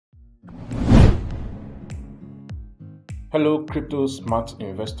Hello, crypto smart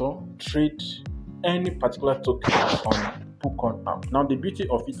investor. Trade any particular token on Poocoin App. Now, the beauty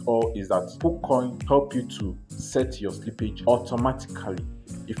of it all is that Poocoin help you to set your slippage automatically.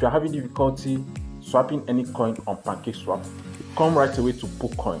 If you're having difficulty swapping any coin on PancakeSwap, come right away to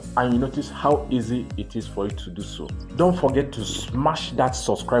Poocoin and you notice how easy it is for you to do so. Don't forget to smash that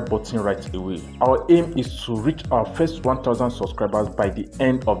subscribe button right away. Our aim is to reach our first 1,000 subscribers by the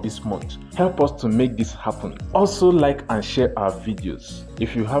end of this month. Help us to make this happen. Also like and share our videos.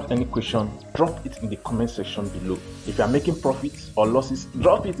 If you have any question, drop it in the comment section below. If you are making profits or losses,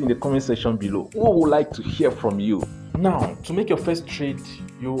 drop it in the comment section below. We would like to hear from you. Now, to make your first trade,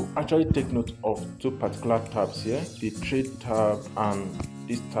 you actually take note of two particular tabs here, the trade tab and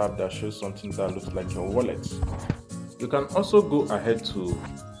this tab that shows something that looks like your wallet. You can also go ahead to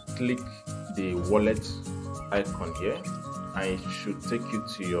click the wallet icon here and it should take you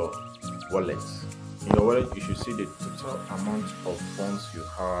to your wallet. In your wallet, you should see the total amount of funds you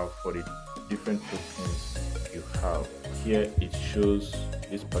have for the different tokens you have. Here it shows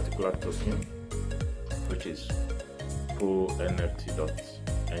this particular token, which is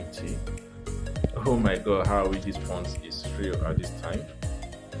NFT.nt. Oh my god, how this funds is free at this time.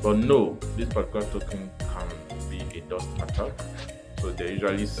 But no, this particular token can be a dust attack, so they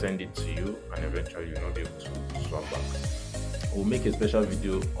usually send it to you and eventually you'll not be able to swap back. We'll make a special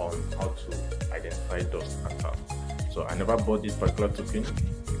video on how to identify dust attack. So I never bought this particular token,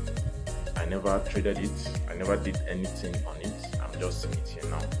 I never traded it, I never did anything on it. I'm just seeing it here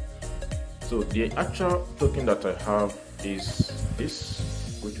now. So the actual token that I have is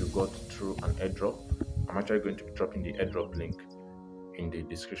this, which we got through an airdrop. I'm actually going to be dropping the airdrop link in the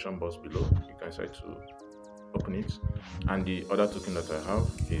description box below. You can decide to open it. And the other token that I have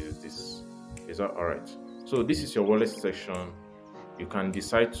is this. Is that alright? So this is your wallet section. You can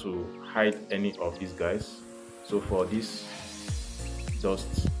decide to hide any of these guys. So for this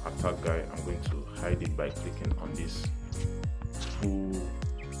dust attack guy, I'm going to hide it by clicking on this full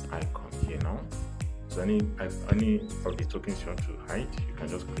icon here now. So any of the tokens you want to hide, you can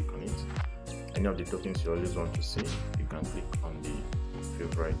just click on it. Any of the tokens you always want to see, you can click on the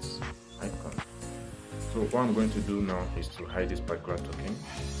favorites icon. So what I'm going to do now is to hide this particular token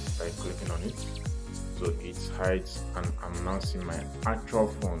by clicking on it. So it hides, and I'm now seeing my actual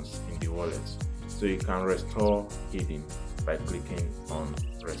funds in the wallet. So you can restore hidden by clicking on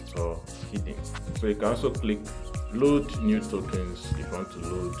restore hidden. So you can also click load new tokens if you want to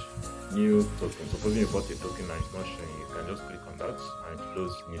load new tokens. Supposing you bought a token and it's not showing, you can just click on that and it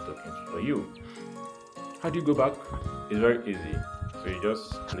loads new tokens for you. How do you go back? It's very easy. So you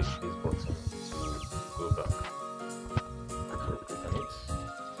just click this button to go back. So click on it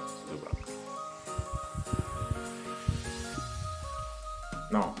to go back.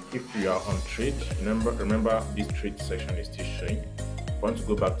 Now, if you are on trade, remember this trade section is still showing. If you want to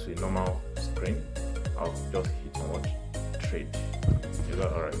go back to a normal screen, I'll just hit on watch trade. Is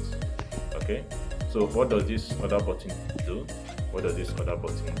that alright? Okay, so what does this other button do? What does this other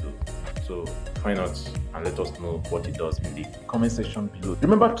button do? So find out and let us know what it does in the comment section below.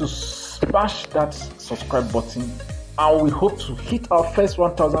 Remember to smash that subscribe button, and we hope to hit our first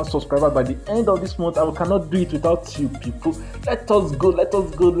 1,000 subscribers by the end of this month, and we cannot do it without you people. Let us go, let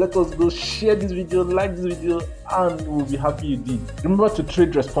us go, let us go. Share this video, like this video, and we'll be happy you did. Remember to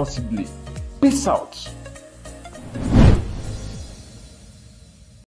trade responsibly. Peace out.